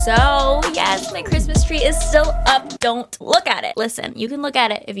So, yes, my Christmas tree is still up. Don't look at it. Listen, you can look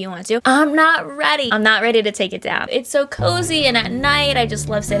at it if you want to. I'm not ready. I'm not ready to take it down. It's so cozy, and at night, I just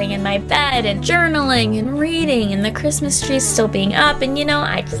love sitting in my bed and journaling and reading, and the Christmas tree is still being up, and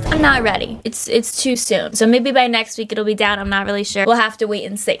I'm not ready. It's too soon. So maybe by next week it'll be down. I'm not really sure. We'll have to wait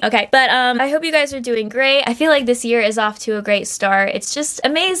and see. Okay, but I hope you guys are doing great. I feel like this year is off to a great start. It's just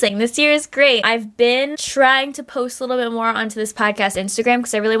amazing. This year is great. I've been trying to post a little bit more onto this podcast Instagram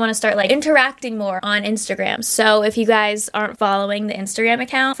because I really want to start interacting more on Instagram. So if you guys aren't following the Instagram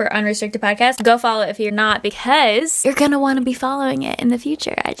account for Unrestricted Podcast, go follow it if you're not, because you're gonna want to be following it in the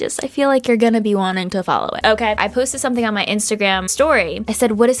future. I feel like you're gonna be wanting to follow it. Okay, I posted something on my Instagram story. I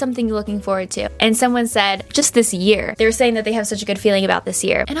said, what is something you're looking forward to? And someone said, just this year. They were saying that they have such a good feeling about this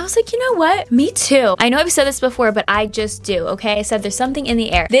year. And I was like, you know what? Me too. I know I've said this before, but I just do, okay? I said there's something in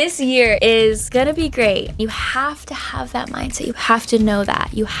the air. This year is gonna be great. You have to have that mindset. You have to know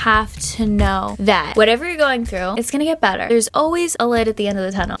that. You have to know that whatever you're going through, it's gonna get better. There's always a light at the end of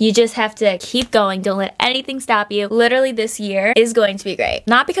the tunnel. You just have to keep going. Don't let anything stop you. Literally, this year is going to be great.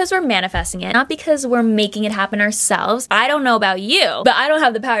 Not because we're manifesting it, not because we're making it happen ourselves. I don't know about you, but I don't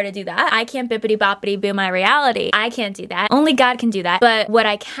have the power to do that. I can't bippity boppity boo my reality. I can't do that. Only God can do that. But what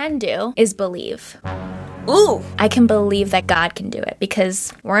I can do is believe. Ooh, I can believe that God can do it,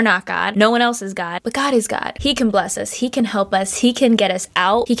 because we're not God. No one else is God, but God is God. He can bless us. He can help us. He can get us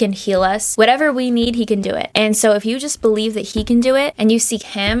out. He can heal us. Whatever we need, He can do it. And so if you just believe that He can do it, and you seek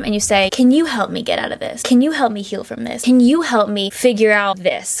Him and you say, can you help me get out of this? Can you help me heal from this? Can you help me figure out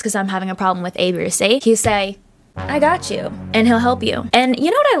this? Because I'm having a problem with A, B, or C. You say, I got you, and He'll help you. And you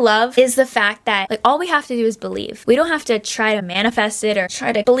know what I love is the fact that all we have to do is believe. We don't have to try to manifest it or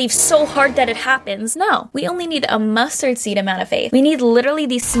try to believe so hard that it happens. No, we only need a mustard seed amount of faith. We need literally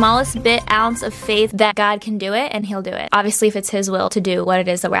the smallest ounce of faith that God can do it, and He'll do it. Obviously, if it's His will to do what it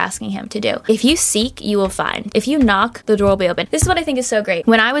is that we're asking Him to do. If you seek, you will find. If you knock, the door will be open. This is what I think is so great.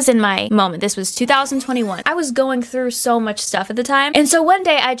 When I was in my moment, this was 2021, I was going through so much stuff at the time. And so one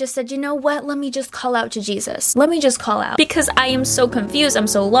day I just said, you know what? Let me just call out to Jesus. Let me just call out, because I am so confused. I'm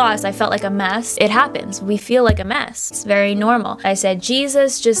so lost. I felt like a mess. It happens. We feel like a mess. It's very normal. I said,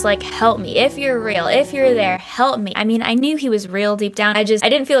 Jesus, just help me. If you're real, if you're there, help me. I mean, I knew He was real deep down. I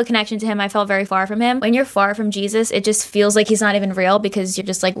didn't feel a connection to Him. I felt very far from Him. When you're far from Jesus, it just feels like He's not even real, because you're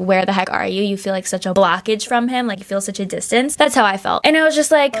just where the heck are you? You feel such a blockage from Him. You feel such a distance. That's how I felt. And I was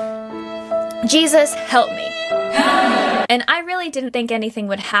just Jesus, help me. And I really didn't think anything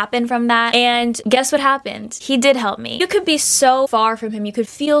would happen from that. And guess what happened? He did help me. You could be so far from Him. You could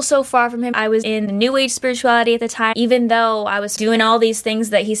feel so far from Him. I was in New Age spirituality at the time. Even though I was doing all these things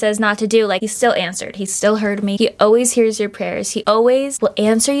that He says not to do, He still answered. He still heard me. He always hears your prayers. He always will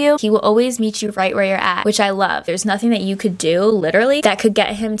answer you. He will always meet you right where you're at, which I love. There's nothing that you could do, literally, that could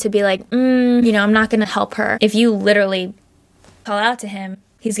get Him to be I'm not going to help her. If you literally call out to Him,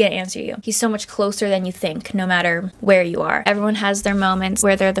 He's going to answer you. He's so much closer than you think, no matter where you are. Everyone has their moments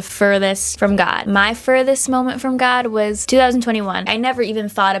where they're the furthest from God. My furthest moment from God was 2021. I never even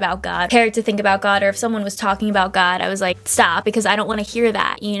thought about God, cared to think about God, or if someone was talking about God, I was stop, because I don't want to hear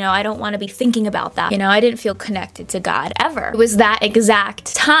that. I don't want to be thinking about that. I didn't feel connected to God ever. It was that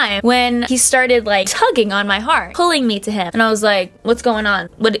exact time when He started tugging on my heart, pulling me to Him. And I was like, what's going on?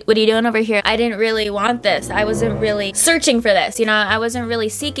 What are you doing over here? I didn't really want this. I wasn't really searching for this. I wasn't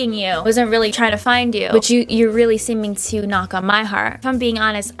really seeking you, wasn't really trying to find you, but you're really seeming to knock on my heart. If I'm being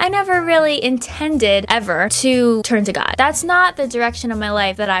honest, I never really intended ever to turn to God. That's not the direction of my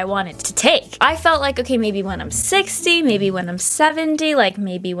life that I wanted to take. I felt okay, maybe when I'm 60, maybe when I'm 70,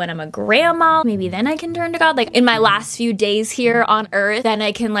 maybe when I'm a grandma, maybe then I can turn to God. In my last few days here on earth, then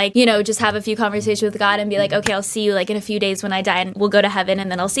I can just have a few conversations with God and be okay, I'll see you in a few days when I die, and we'll go to heaven, and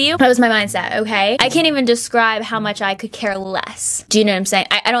then I'll see you. That was my mindset, okay? I can't even describe how much I could care less. Do you know what I'm saying?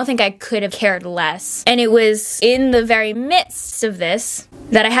 I don't think I could have cared less. And it was in the very midst of this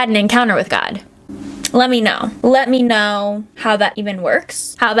that I had an encounter with God. Let me know. Let me know how that even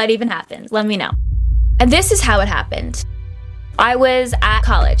works, how that even happens. Let me know. And this is how it happened. I was at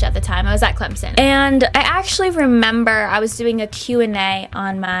college at the time. I was at Clemson. And I actually remember I was doing a Q&A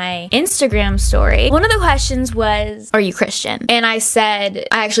on my Instagram story. One of the questions was, are you Christian? And I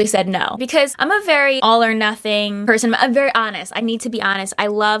actually said no. Because I'm a very all or nothing person. I'm very honest. I need to be honest. I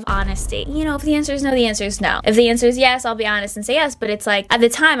love honesty. If the answer is no, the answer is no. If the answer is yes, I'll be honest and say yes. But it's at the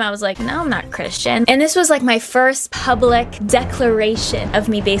time I was no, I'm not Christian. And this was my first public declaration of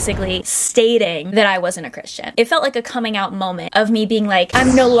me basically stating that I wasn't a Christian. It felt like a coming out moment. of me being like,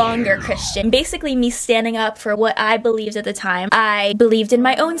 I'm no longer Christian. Basically me standing up for what I believed at the time. I believed in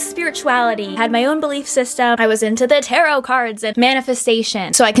my own spirituality, had my own belief system. I was into the tarot cards and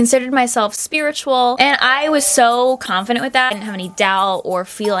manifestation. So I considered myself spiritual, and I was so confident with that. I didn't have any doubt or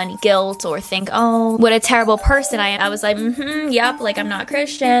feel any guilt or think, oh, what a terrible person I am. I was like, yep, like I'm not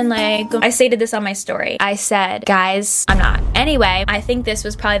Christian. Like, I stated this on my story. I said, guys, I'm not. Anyway, I think this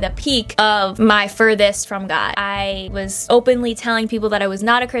was probably the peak of my furthest from God. I was openly telling people that I was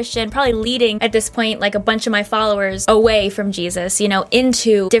not a Christian, probably leading at this point like a bunch of my followers away from Jesus, you know,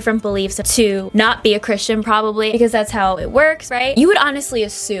 into different beliefs to not be a Christian probably, because that's how it works, right? You would honestly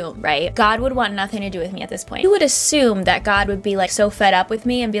assume, right? God would want nothing to do with me at this point. You would assume that God would be like so fed up with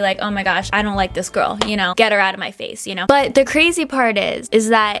me and be like, oh my gosh, I don't like this girl, you know, get her out of my face, you know? But the crazy part is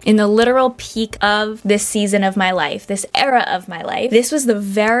that in the literal peak of this season of my life, this era of my life, this was the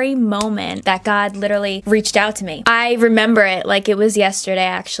very moment that God literally reached out to me. I remember it like it was yesterday,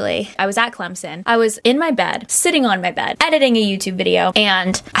 actually. I was at Clemson. I was in my bed, sitting on my bed, editing a YouTube video,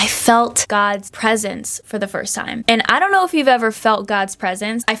 and I felt God's presence for the first time. And I don't know if you've ever felt God's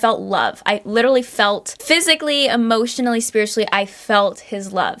presence. I felt love. I literally felt physically, emotionally, spiritually, I felt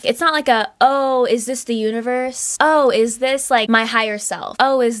his love. It's not like oh, is this the universe? Oh, is this like my higher self?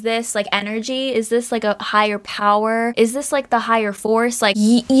 Oh, is this like energy? Is this like a higher power? Is this like the higher force? Like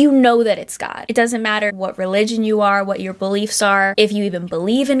you know that it's God. It doesn't matter what religion you are, what your beliefs are, if you even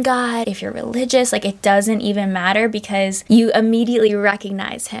believe in God, if you're religious, like it doesn't even matter, because you immediately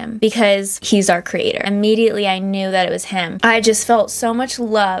recognize him because he's our creator. Immediately I knew that it was him. I just felt so much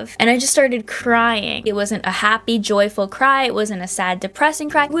love, and I just started crying. It wasn't a happy, joyful cry. It wasn't a sad, depressing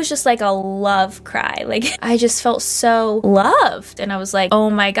cry. It was just like a love cry. Like I just felt so loved, and I was like, oh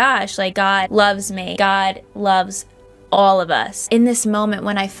my gosh, like God loves me. God loves all of us. In this moment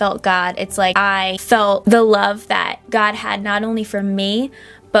when I felt God, it's like I felt the love that God had not only for me,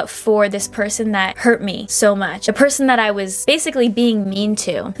 but for this person that hurt me so much. The person that I was basically being mean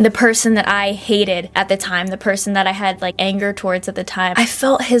to. The person that I hated at the time. The person that I had like anger towards at the time. I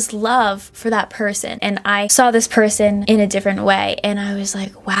felt his love for that person. And I saw this person in a different way. And I was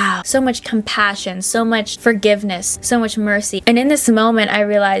like, wow, so much compassion, so much forgiveness, so much mercy. And in this moment, I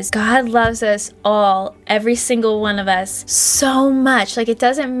realized God loves us all, every single one of us, so much. Like it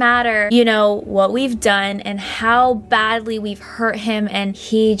doesn't matter, you know, what we've done and how badly we've hurt him, and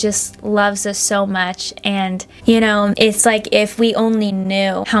he just loves us so much. And you know, it's like if we only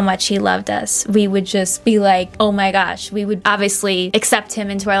knew how much he loved us, we would just be like, oh my gosh, we would obviously accept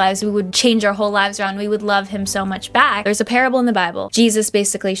him into our lives. We would change our whole lives around. We would love him so much back. There's a parable in the Bible. Jesus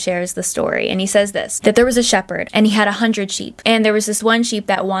basically shares the story, and he says this, that there was a shepherd and he had 100 sheep, and there was this one sheep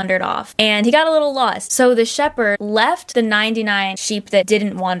that wandered off, and he got a little lost. So the shepherd left the 99 sheep that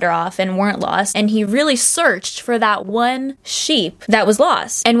didn't wander off and weren't lost, and he really searched for that one sheep that was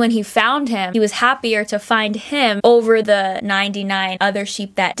lost. And when he found him, he was happier to find him over the 99 other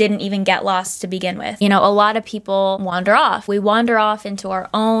sheep that didn't even get lost to begin with. You know, a lot of people wander off. We wander off into our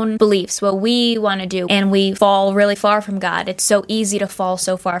own beliefs, what we want to do, and we fall really far from God. It's so easy to fall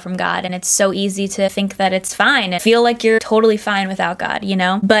so far from God, and it's so easy to think that it's fine and feel like you're totally fine without God, you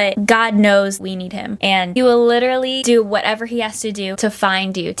know? But God knows we need him, and he will literally do whatever he has to do to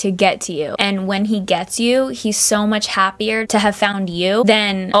find you, to get to you. And when he gets you, he's so much happier to have found you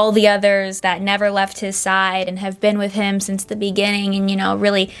than all the others that never left his side and have been with him since the beginning and, you know,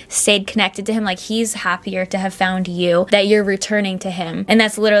 really stayed connected to him. Like he's happier to have found you, that you're returning to him. And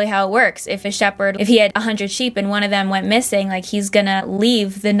that's literally how it works. If a shepherd, if he had 100 sheep and one of them went missing, like he's gonna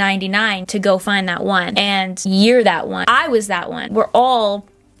leave the 99 to go find that one. And you're that one. I was that one. We're all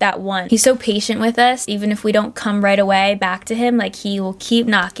that one. He's so patient with us, even if we don't come right away back to him. Like he will keep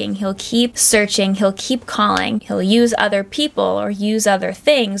knocking, he'll keep searching, he'll keep calling, he'll use other people or use other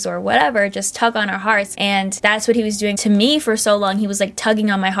things or whatever, just tug on our hearts. And that's what he was doing to me for so long. He was like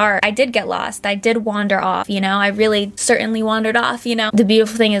tugging on my heart. I did get lost, I did wander off, you know, I really certainly wandered off, you know. The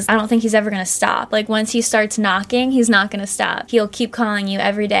beautiful thing is I don't think he's ever gonna stop. Like once he starts knocking, he's not gonna stop. He'll keep calling you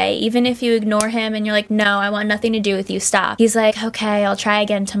every day, even if you ignore him and you're like, no, I want nothing to do with you, stop. He's like, okay, I'll try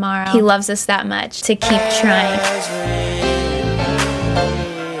again tomorrow. He loves us that much to keep trying.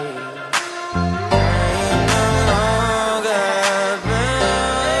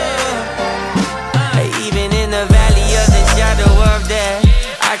 Even in the valley of the shadow of death,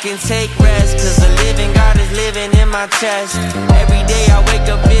 I can take rest, cause the living God is living in my chest. Every day I wake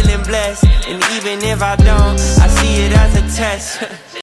up feeling blessed, and even if I don't, I see it as a test.